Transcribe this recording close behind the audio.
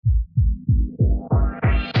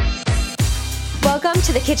Welcome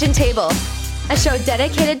to The Kitchen Table, a show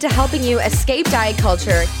dedicated to helping you escape diet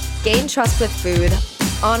culture, gain trust with food,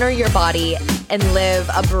 honor your body, and live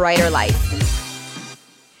a brighter life.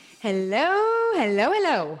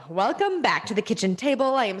 Hello. Welcome back to The Kitchen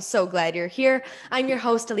Table. I am so glad you're here. I'm your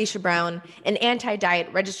host, Alicia Brown, an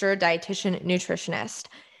anti-diet registered dietitian nutritionist.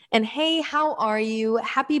 And hey, how are you?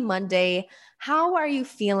 Happy Monday. How are you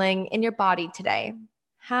feeling in your body today?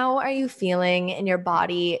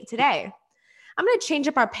 I'm going to change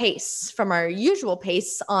up our pace from our usual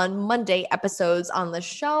pace on Monday episodes on the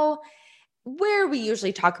show, where we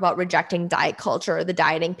usually talk about rejecting diet culture, the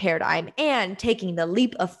dieting paradigm, and taking the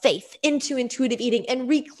leap of faith into intuitive eating and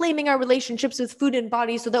reclaiming our relationships with food and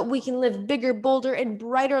body so that we can live bigger, bolder, and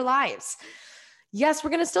brighter lives. Yes, we're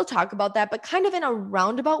going to still talk about that, but kind of in a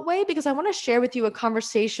roundabout way, because I want to share with you a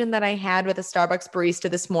conversation that I had with a Starbucks barista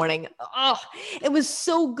this morning. Oh, it was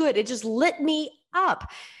so good. It just lit me up.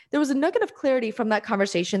 There was a nugget of clarity from that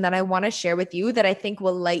conversation that I want to share with you that I think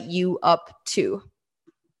will light you up too.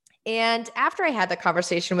 And after I had the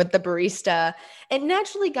conversation with the barista, it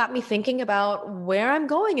naturally got me thinking about where I'm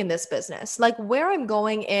going in this business, like where I'm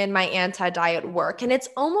going in my anti-diet work. And it's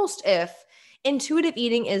almost if intuitive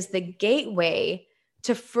eating is the gateway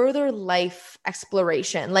to further life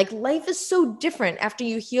exploration. Like life is so different after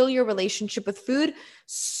you heal your relationship with food.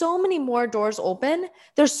 So many more doors open.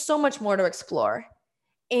 There's so much more to explore.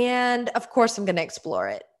 And of course, I'm going to explore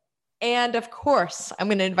it. And of course, I'm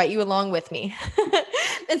going to invite you along with me.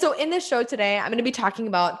 And so in this show today, I'm going to be talking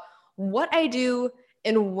about what I do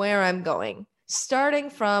and where I'm going, starting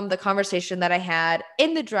from the conversation that I had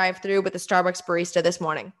in the drive-thru with the Starbucks barista this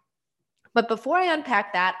morning. But before I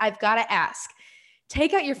unpack that, I've got to ask,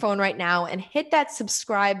 take out your phone right now and hit that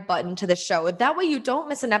subscribe button to the show. That way you don't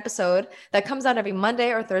miss an episode that comes out every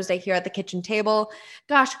Monday or Thursday here at the Kitchen Table.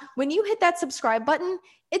 Gosh, when you hit that subscribe button,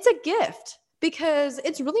 it's a gift because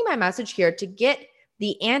it's really my message here to get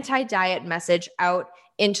the anti-diet message out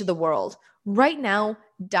into the world. Right now,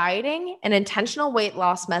 dieting and intentional weight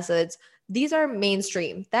loss methods, these are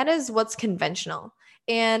mainstream. That is what's conventional.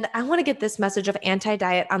 And I want to get this message of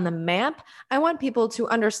anti-diet on the map. I want people to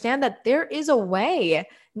understand that there is a way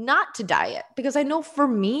not to diet, because I know for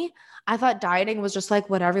me, I thought dieting was just like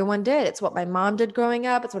what everyone did. It's what my mom did growing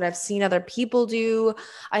up. It's what I've seen other people do.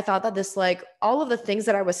 I thought that this, like all of the things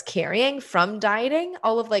that I was carrying from dieting,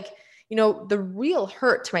 all of the real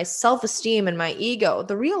hurt to my self-esteem and my ego,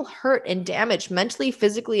 the real hurt and damage mentally,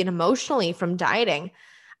 physically, and emotionally from dieting,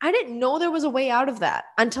 I didn't know there was a way out of that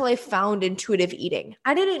until I found intuitive eating.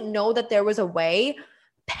 I didn't know that there was a way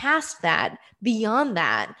past that, beyond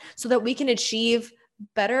that, so that we can achieve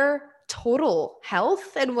better total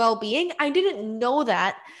health and well-being. I didn't know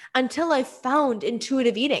that until I found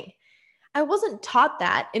intuitive eating. I wasn't taught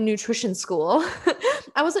that in nutrition school.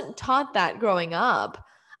 I wasn't taught that growing up.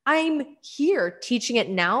 I'm here teaching it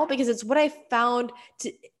now because it's what I found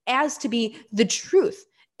to be the truth.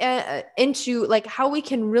 Into like how we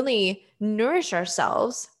can really nourish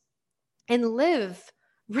ourselves and live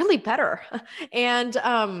really better. And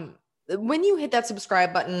when you hit that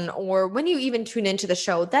subscribe button or when you even tune into the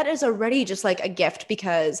show, that is already just like a gift,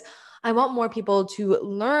 because I want more people to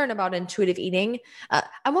learn about intuitive eating.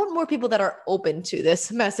 I want more people that are open to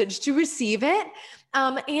this message to receive it,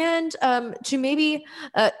 and to maybe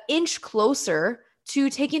inch closer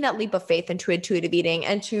to taking that leap of faith into intuitive eating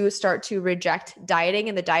and to start to reject dieting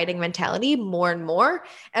and the dieting mentality more and more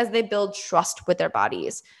as they build trust with their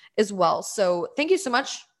bodies as well. So thank you so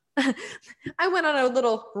much. I went on a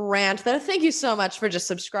little rant there. Thank you so much for just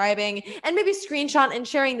subscribing and maybe screenshot and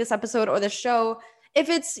sharing this episode or the show if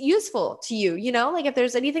it's useful to you. Like if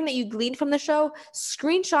there's anything that you gleaned from the show,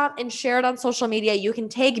 screenshot and share it on social media. You can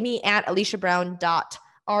tag me at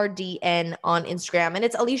aliciabrown.rdn on Instagram. And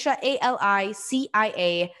it's Alicia,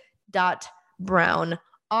 ALICIA .Brown,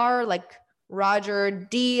 R like Roger,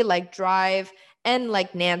 D like drive, N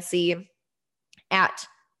like Nancy at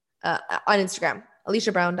on Instagram,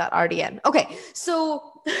 aliciabrown.rdn. Okay,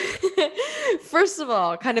 so first of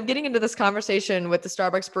all, kind of getting into this conversation with the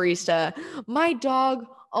Starbucks barista, my dog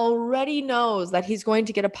already knows that he's going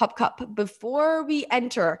to get a pup cup before we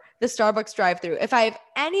enter the Starbucks drive-thru. If I have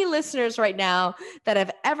any listeners right now that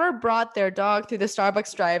have ever brought their dog through the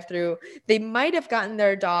Starbucks drive-thru, they might have gotten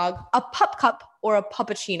their dog a pup cup or a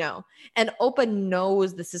puppuccino. And Opa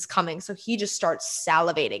knows this is coming. So he just starts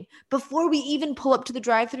salivating. Before we even pull up to the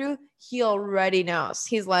drive-thru, he already knows.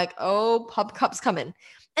 He's like, oh, pup cup's coming.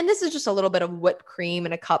 And this is just a little bit of whipped cream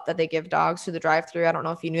in a cup that they give dogs through the drive-thru. I don't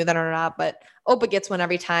know if you knew that or not, but Opa gets one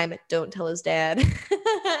every time. Don't tell his dad.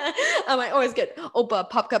 I always get Opa a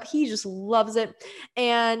pup cup. He just loves it.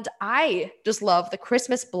 And I just love the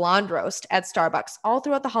Christmas blonde roast at Starbucks all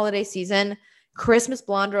throughout the holiday season. Christmas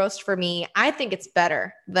blonde roast for me, I think it's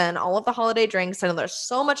better than all of the holiday drinks. I know there's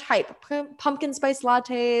so much hype. Pumpkin spice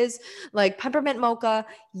lattes, like peppermint mocha.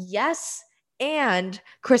 Yes. And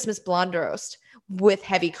Christmas blonde roast with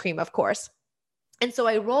heavy cream, of course. And so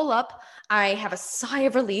I roll up, I have a sigh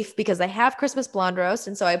of relief because I have Christmas blonde roast.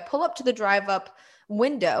 And so I pull up to the drive up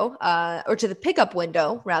window, or to the pickup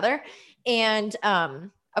window rather. And,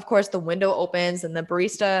 of course the window opens and the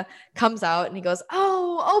barista comes out and he goes,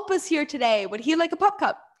 oh, Opa's here today. Would he like a pup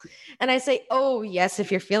cup? And I say, oh yes,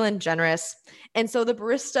 if you're feeling generous. And so the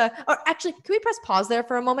barista, or actually, can we press pause there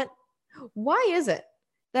for a moment? Why is it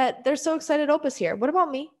that they're so excited Opa's here? What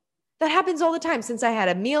about me? That happens all the time since I had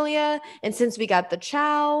Amelia and since we got the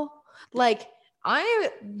chow. Like, I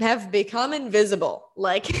have become invisible.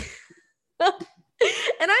 Like, and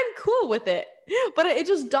I'm cool with it. But it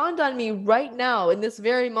just dawned on me right now in this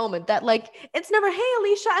very moment that, like, it's never, hey,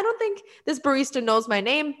 Alicia, I don't think this barista knows my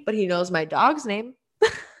name, but he knows my dog's name.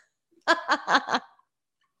 I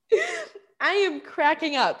am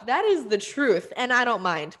cracking up. That is the truth. And I don't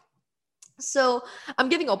mind. So I'm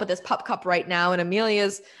giving Opa this pup cup right now, and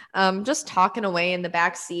Amelia's just talking away in the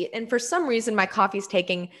back seat. And for some reason, my coffee's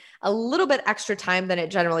taking a little bit extra time than it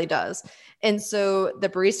generally does. And so the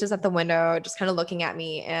barista's at the window, just kind of looking at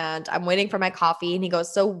me, and I'm waiting for my coffee. And he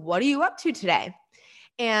goes, so what are you up to today?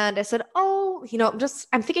 And I said, oh,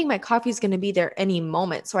 I'm thinking my coffee's going to be there any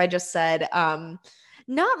moment. So I just said,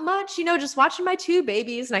 not much, just watching my two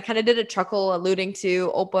babies. And I kind of did a chuckle alluding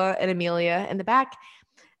to Opa and Amelia in the back.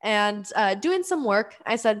 And doing some work.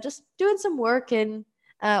 I said, just doing some work and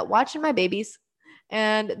watching my babies.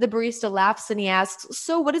 And the barista laughs and he asks,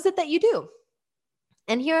 so what is it that you do?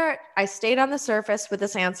 And here I stayed on the surface with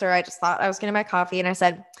this answer. I just thought I was getting my coffee. And I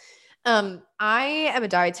said, I am a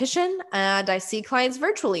dietitian and I see clients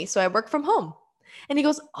virtually. So I work from home. And he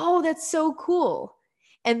goes, oh, that's so cool.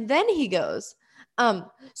 And then he goes,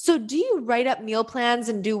 so do you write up meal plans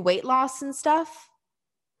and do weight loss and stuff?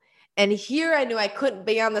 And here I knew I couldn't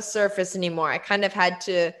be on the surface anymore. I kind of had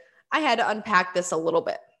to unpack this a little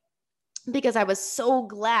bit because I was so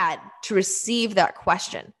glad to receive that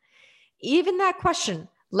question. Even that question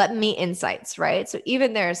let me insights, right? So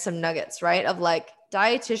even there's some nuggets, right? Of like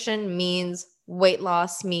dietitian means weight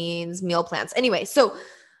loss means meal plans. Anyway, so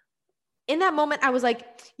in that moment, I was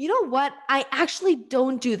like, you know what? I actually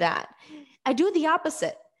don't do that. I do the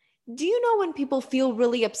opposite. Do you know when people feel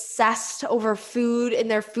really obsessed over food and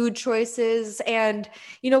their food choices? And,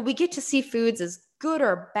 we get to see foods as good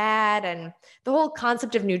or bad. And the whole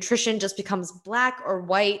concept of nutrition just becomes black or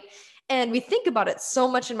white. And we think about it so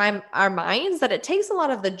much in our minds that it takes a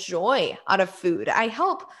lot of the joy out of food. I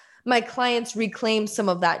help my clients reclaim some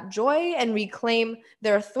of that joy and reclaim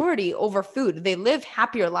their authority over food. They live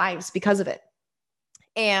happier lives because of it.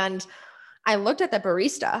 And I looked at the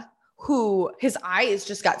barista who his eyes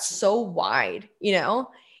just got so wide,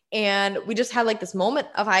 and we just had like this moment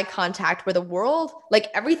of eye contact where the world, like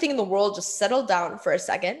everything in the world just settled down for a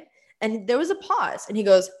second. And there was a pause and he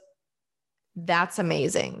goes, that's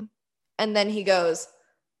amazing. And then he goes,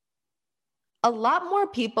 a lot more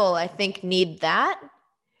people, I think, need that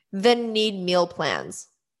than need meal plans.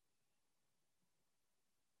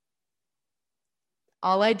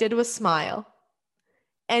 All I did was smile.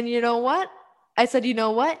 And you know what? I said, you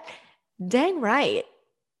know what? Dang right.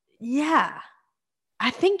 Yeah,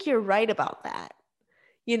 I think you're right about that.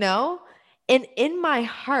 And in my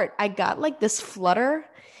heart, I got like this flutter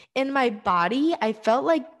in my body. I felt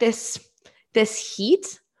like this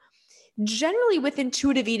heat. Generally with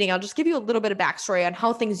intuitive eating, I'll just give you a little bit of backstory on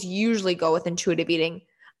how things usually go with intuitive eating.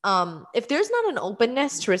 If there's not an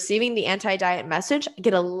openness to receiving the anti-diet message, I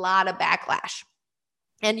get a lot of backlash.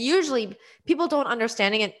 And usually people don't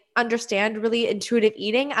understand really intuitive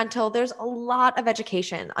eating until there's a lot of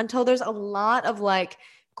education, until there's a lot of like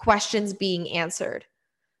questions being answered.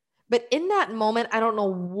 But in that moment, I don't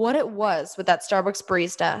know what it was with that Starbucks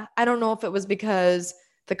barista. I don't know if it was because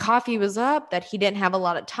the coffee was up, that he didn't have a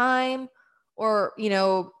lot of time, or,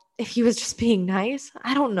 if he was just being nice.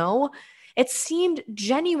 I don't know. It seemed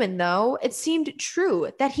genuine though. It seemed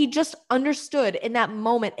true that he just understood in that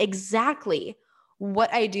moment exactly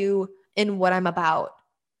what I do and what I'm about.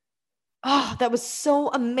 Oh, that was so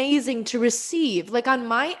amazing to receive. Like on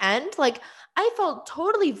my end, like I felt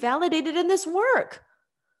totally validated in this work.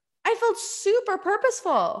 I felt super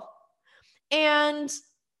purposeful. And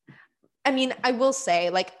I mean, I will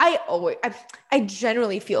say, like, I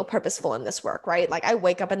generally feel purposeful in this work, right? Like, I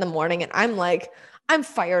wake up in the morning and I'm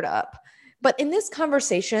fired up. But in this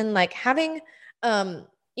conversation, like having that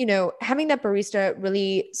barista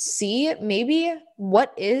really see maybe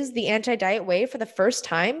what is the anti-diet way for the first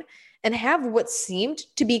time and have what seemed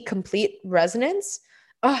to be complete resonance.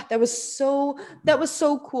 Oh, that was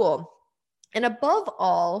so cool. And above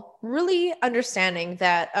all, really understanding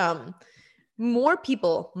that, more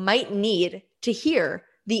people might need to hear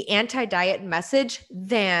the anti-diet message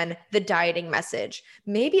than the dieting message.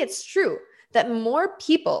 Maybe it's true that more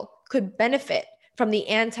people could benefit from the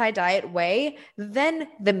anti-diet way than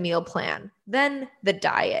the meal plan, than the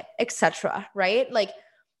diet, etc. Right? Like,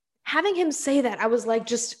 having him say that, I was like,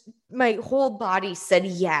 just my whole body said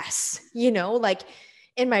yes, like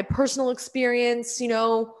in my personal experience,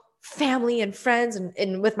 family and friends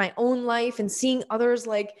and with my own life and seeing others,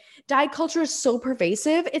 like diet culture is so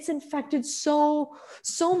pervasive. It's infected so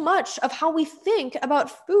much of how we think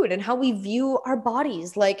about food and how we view our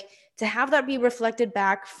bodies. Like, to have that be reflected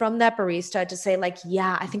back from that barista to say like,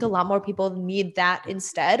 yeah, I think a lot more people need that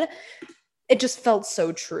instead. It just felt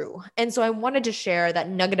so true. And so I wanted to share that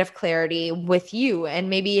nugget of clarity with you. And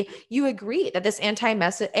maybe you agree that this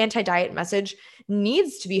anti-diet message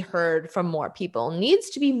needs to be heard from more people, needs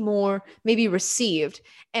to be more maybe received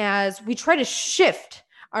as we try to shift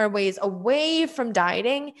our ways away from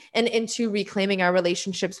dieting and into reclaiming our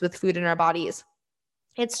relationships with food in our bodies.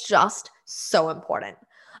 It's just so important.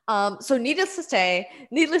 So needless to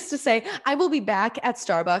say, I will be back at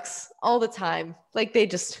Starbucks all the time. Like, they've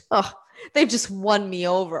just won me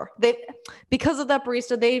over. Because of that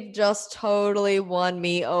barista, they've just totally won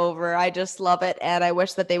me over. I just love it. And I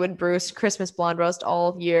wish that they would brew Christmas blonde roast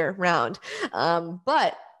all year round.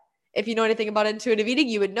 But if you know anything about intuitive eating,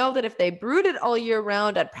 you would know that if they brewed it all year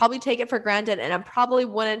round, I'd probably take it for granted and it probably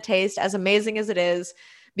wouldn't taste as amazing as it is,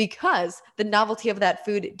 because the novelty of that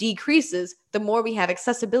food decreases the more we have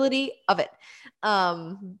accessibility of it.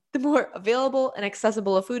 The more available and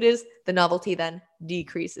accessible a food is, the novelty then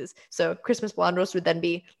decreases. So Christmas blonde roast would then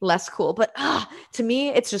be less cool. But to me,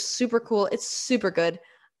 it's just super cool. It's super good.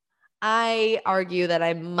 I argue that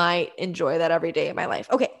I might enjoy that every day of my life.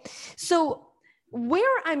 Okay, so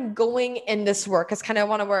where I'm going in this work is kind of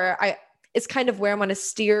where I want to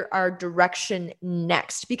steer our direction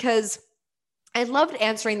next, because I loved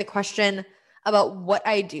answering the question about what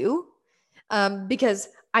I do, because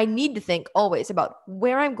I need to think always about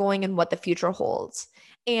where I'm going and what the future holds.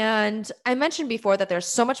 And I mentioned before that there's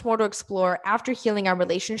so much more to explore after healing our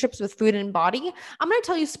relationships with food and body. I'm going to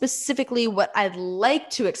tell you specifically what I'd like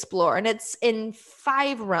to explore, and it's in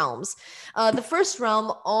 5 realms. The first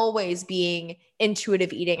realm always being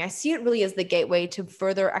intuitive eating. I see it really as the gateway to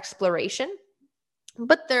further exploration.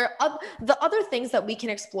 But the other things that we can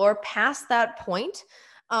explore past that point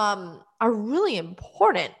are really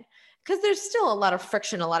important, because there's still a lot of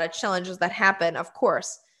friction, a lot of challenges that happen, of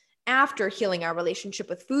course, after healing our relationship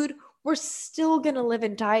with food. We're still going to live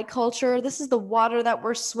in diet culture. This is the water that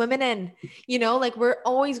we're swimming in. Like, we're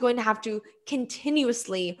always going to have to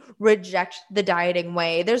continuously reject the dieting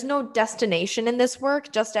way. There's no destination in this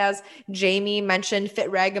work, just as Jamie mentioned Fit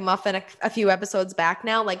Ragamuffin a few episodes back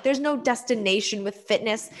now. Like, there's no destination with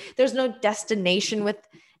fitness. There's no destination with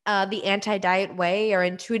the anti-diet way or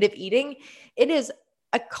intuitive eating. It is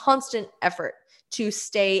a constant effort to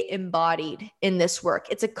stay embodied in this work.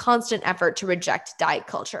 It's a constant effort to reject diet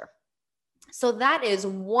culture. So that is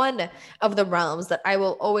one of the realms that I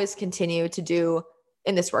will always continue to do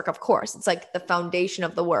in this work. Of course, it's like the foundation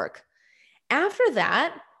of the work. After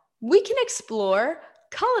that, we can explore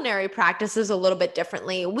culinary practices a little bit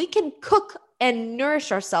differently. We can cook and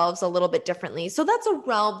nourish ourselves a little bit differently. So that's a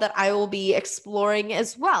realm that I will be exploring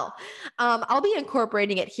as well. I'll be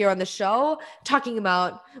incorporating it here on the show, talking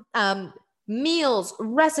about meals,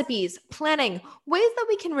 recipes, planning, ways that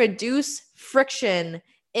we can reduce friction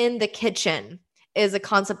in the kitchen is a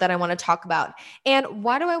concept that I want to talk about. And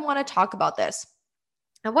why do I want to talk about this?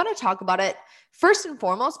 I want to talk about it first and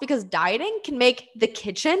foremost because dieting can make the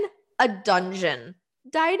kitchen a dungeon.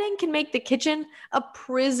 Dieting can make the kitchen a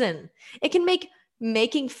prison. It can make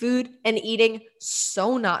making food and eating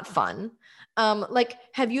so not fun. Like,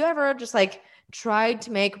 have you ever just tried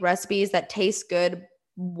to make recipes that taste good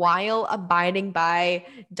while abiding by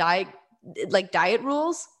diet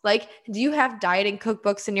rules? Like, do you have dieting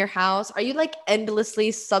cookbooks in your house? Are you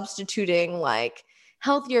endlessly substituting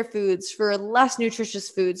healthier foods for less nutritious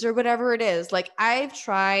foods or whatever it is? I've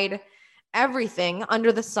tried everything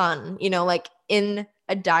under the sun, in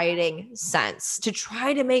a dieting sense, to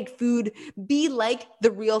try to make food be like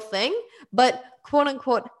the real thing, but quote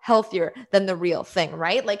unquote healthier than the real thing,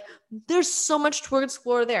 right? Like there's so much to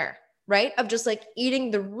explore there, right? Of just like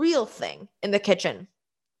eating the real thing in the kitchen.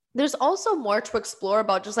 There's also more to explore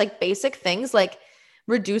about just like basic things like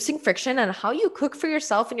reducing friction and how you cook for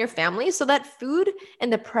yourself and your family so that food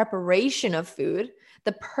and the preparation of food,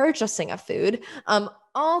 the purchasing of food,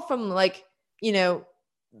 all from like, you know,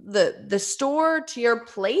 the store to your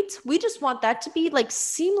plate, we just want that to be like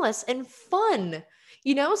seamless and fun,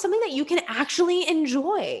 you know, something that you can actually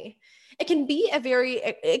enjoy. It can be a very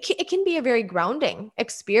it can be a very grounding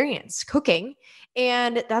experience cooking,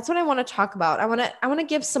 and that's what I want to talk about. I want to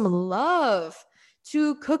give some love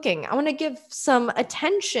to cooking. I want to give some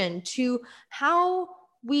attention to how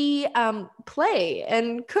we play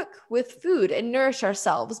and cook with food and nourish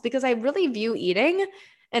ourselves, because I really view eating,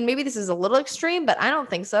 and maybe this is a little extreme, but I don't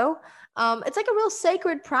think so. It's like a real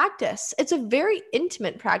sacred practice. It's a very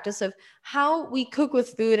intimate practice of how we cook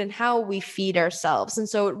with food and how we feed ourselves. And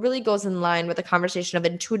so it really goes in line with the conversation of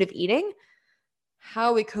intuitive eating,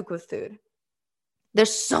 how we cook with food.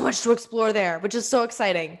 There's so much to explore there, which is so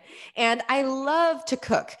exciting. And I love to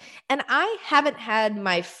cook. And I haven't had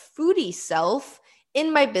my foodie self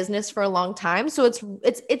in my business for a long time. So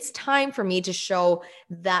it's time for me to show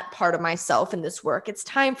that part of myself in this work. It's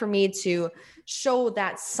time for me to show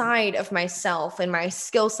that side of myself and my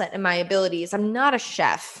skill set and my abilities. I'm not a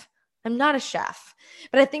chef.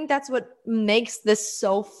 But I think that's what makes this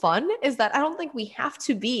so fun, is that I don't think we have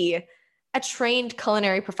to be a trained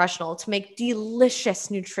culinary professional to make delicious,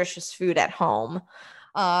 nutritious food at home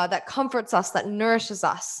that comforts us, that nourishes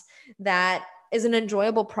us, that is an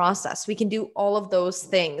enjoyable process. We can do all of those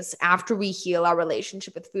things after we heal our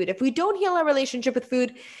relationship with food. If we don't heal our relationship with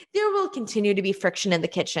food, there will continue to be friction in the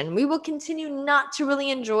kitchen. We will continue not to really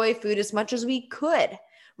enjoy food as much as we could,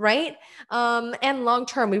 right? And long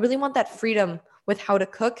term, we really want that freedom with how to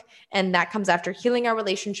cook. And that comes after healing our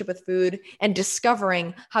relationship with food and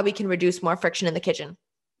discovering how we can reduce more friction in the kitchen.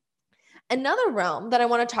 Another realm that I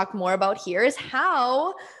want to talk more about here is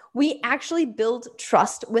how we actually build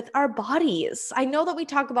trust with our bodies. I know that we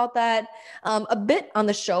talk about that a bit on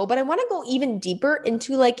the show, but I want to go even deeper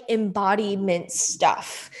into like embodiment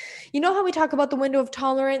stuff. You know how we talk about the window of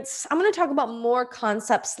tolerance? I'm going to talk about more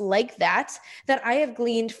concepts like that I have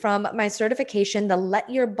gleaned from my certification, the Let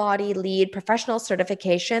Your Body Lead professional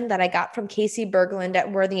certification that I got from Casey Berglund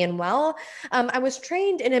at Worthy and Well. I was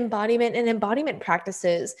trained in embodiment and embodiment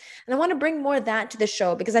practices, and I want to bring more of that to the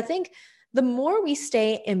show, because I think the more we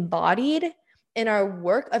stay embodied in our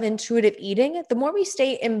work of intuitive eating, the more we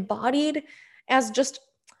stay embodied as just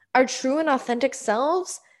our true and authentic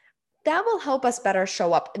selves, that will help us better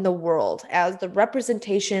show up in the world as the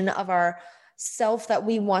representation of our self that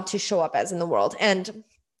we want to show up as in the world. And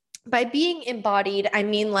by being embodied, I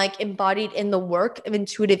mean like embodied in the work of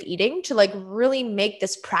intuitive eating to like really make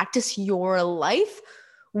this practice your life.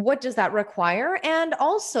 What does that require? And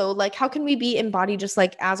also, like, how can we be embodied just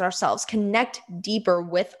like as ourselves, connect deeper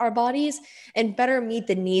with our bodies and better meet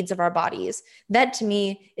the needs of our bodies? That to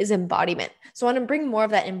me is embodiment. So I want to bring more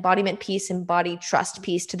of that embodiment piece, embodied trust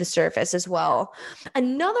piece to the surface as well.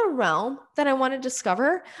 Another realm that I want to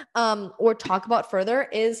discover or talk about further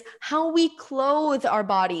is how we clothe our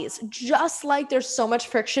bodies. Just like there's so much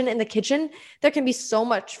friction in the kitchen, there can be so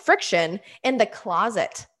much friction in the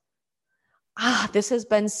closet. This has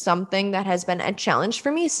been something that has been a challenge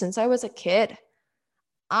for me since I was a kid.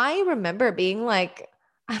 I remember being like,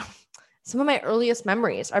 some of my earliest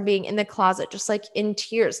memories are being in the closet, just like in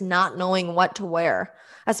tears, not knowing what to wear.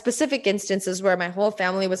 A specific instance is where my whole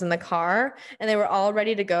family was in the car and they were all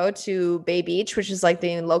ready to go to Bay Beach, which is like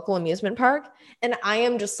the local amusement park. And I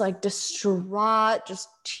am just like distraught, just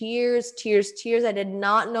tears. I did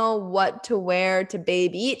not know what to wear to Bay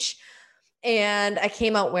Beach. And I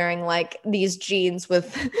came out wearing like these jeans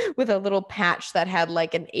with a little patch that had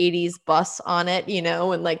like an 80s bus on it, you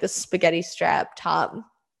know, and like the spaghetti strap top.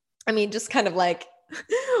 I mean, just kind of like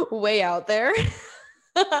way out there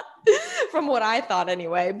from what I thought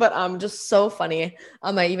anyway, but just so funny.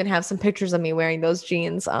 I even have some pictures of me wearing those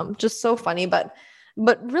jeans. Just so funny, but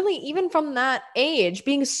really even from that age,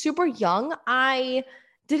 being super young, I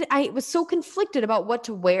was so conflicted about what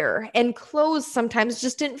to wear, and clothes sometimes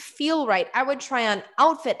just didn't feel right. I would try on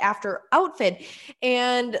outfit after outfit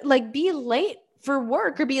and like be late for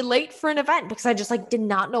work or be late for an event because I just like did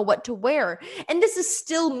not know what to wear. And this is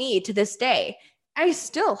still me to this day. I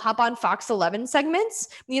still hop on Fox 11 segments,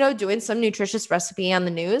 doing some nutritious recipe on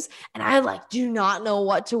the news. And I like do not know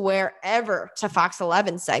what to wear ever to Fox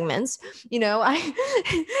 11 segments. I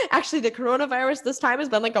actually, the coronavirus this time has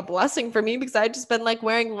been like a blessing for me because I've just been like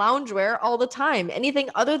wearing loungewear all the time. Anything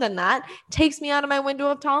other than that takes me out of my window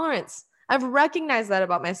of tolerance. I've recognized that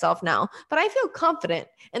about myself now, but I feel confident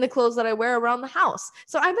in the clothes that I wear around the house.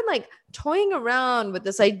 So I've been like toying around with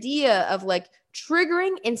this idea of like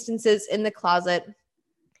triggering instances in the closet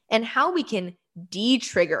and how we can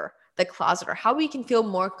de-trigger the closet, or how we can feel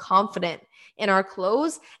more confident in our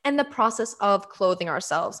clothes and the process of clothing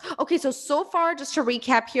ourselves. Okay, so far, just to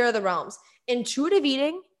recap, here are the realms: intuitive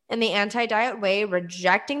eating in the anti-diet way,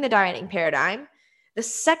 rejecting the dieting paradigm. The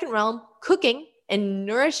second realm, cooking and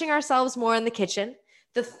nourishing ourselves more in the kitchen.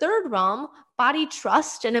 The third realm, body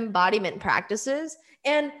trust and embodiment practices.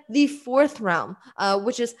 And the fourth realm,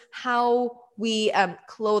 which is how we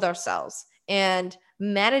clothe ourselves and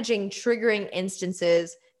managing triggering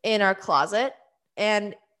instances in our closet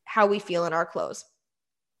and how we feel in our clothes.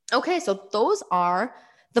 Okay, so those are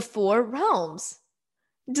the 4 realms.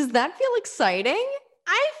 Does that feel exciting?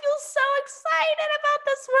 I feel so excited about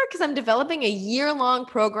this work because I'm developing a year-long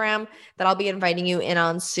program that I'll be inviting you in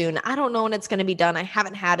on soon. I don't know when it's going to be done. I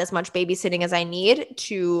haven't had as much babysitting as I need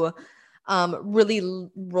to really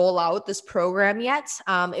roll out this program yet.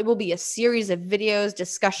 It will be a series of videos,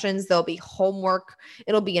 discussions. There'll be homework.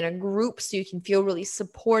 It'll be in a group so you can feel really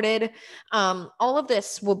supported. All of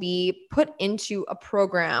this will be put into a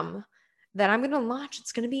program that I'm going to launch.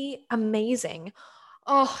 It's going to be amazing.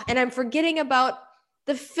 Oh, and I'm forgetting about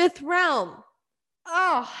the 5th realm.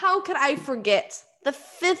 Oh, how could I forget the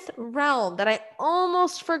 5th realm that I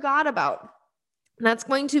almost forgot about? And that's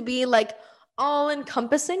going to be like all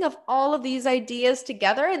encompassing of all of these ideas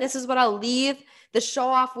together. And this is what I'll leave the show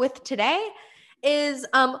off with today is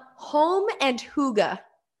home and hygge.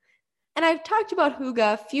 And I've talked about hygge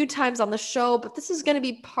a few times on the show, but this is going to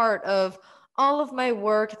be part of all of my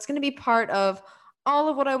work. It's going to be part of all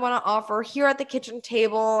of what I want to offer here at the kitchen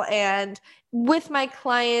table and with my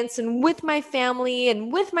clients and with my family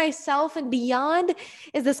and with myself and beyond,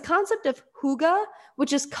 is this concept of hygge,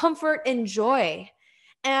 which is comfort and joy.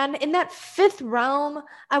 And in that 5th realm,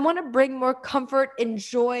 I want to bring more comfort and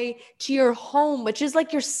joy to your home, which is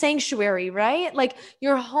like your sanctuary, right? Like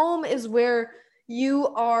your home is where you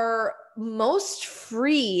are most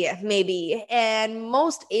free, maybe, and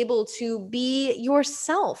most able to be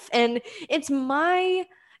yourself. And it's my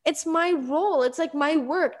role. It's like my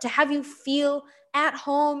work to have you feel at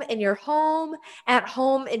home in your home, at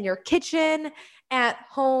home in your kitchen, at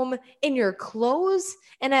home in your clothes,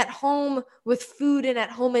 and at home with food, and at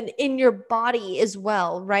home and in your body as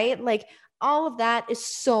well, right? Like all of that is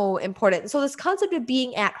so important. So this concept of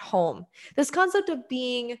being at home, this concept of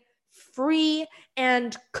being free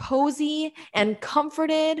and cozy and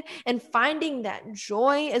comforted and finding that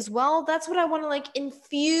joy as well, that's what I want to like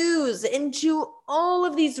infuse into all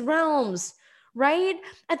of these realms, right?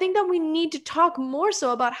 I think that we need to talk more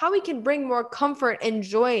so about how we can bring more comfort and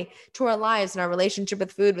joy to our lives and our relationship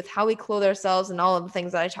with food, with how we clothe ourselves and all of the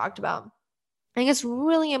things that I talked about. I think it's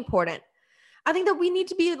really important. I think that we need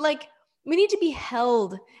to be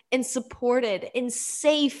held and supported and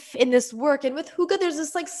safe in this work. And with hygge, there's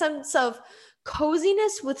this like sense of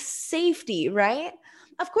coziness with safety, right?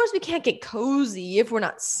 Of course, we can't get cozy if we're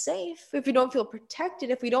not safe, if we don't feel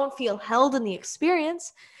protected, if we don't feel held in the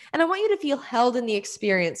experience. And I want you to feel held in the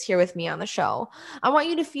experience here with me on the show. I want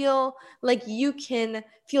you to feel like you can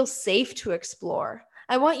feel safe to explore.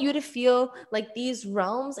 I want you to feel like these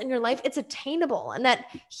realms in your life, it's attainable, and that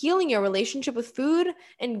healing your relationship with food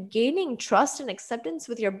and gaining trust and acceptance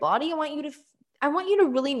with your body, I want you to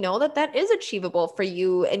really know that that is achievable for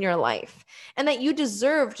you in your life, and that you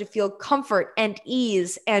deserve to feel comfort and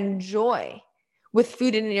ease and joy with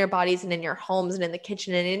food in your bodies and in your homes and in the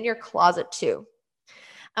kitchen and in your closet too.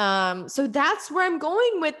 So that's where I'm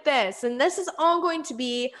going with this. And this is all going to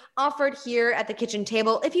be offered here at the kitchen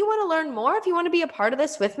table. If you want to learn more, if you want to be a part of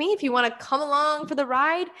this with me, if you want to come along for the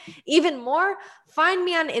ride even more, find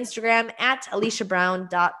me on Instagram at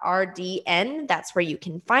aliciabrown.rdn. That's where you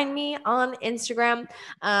can find me on Instagram.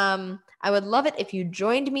 I would love it if you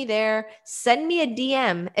joined me there. Send me a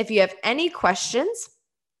DM if you have any questions.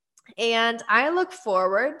 And I look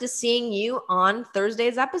forward to seeing you on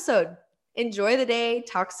Thursday's episode. Enjoy the day.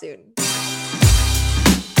 Talk soon.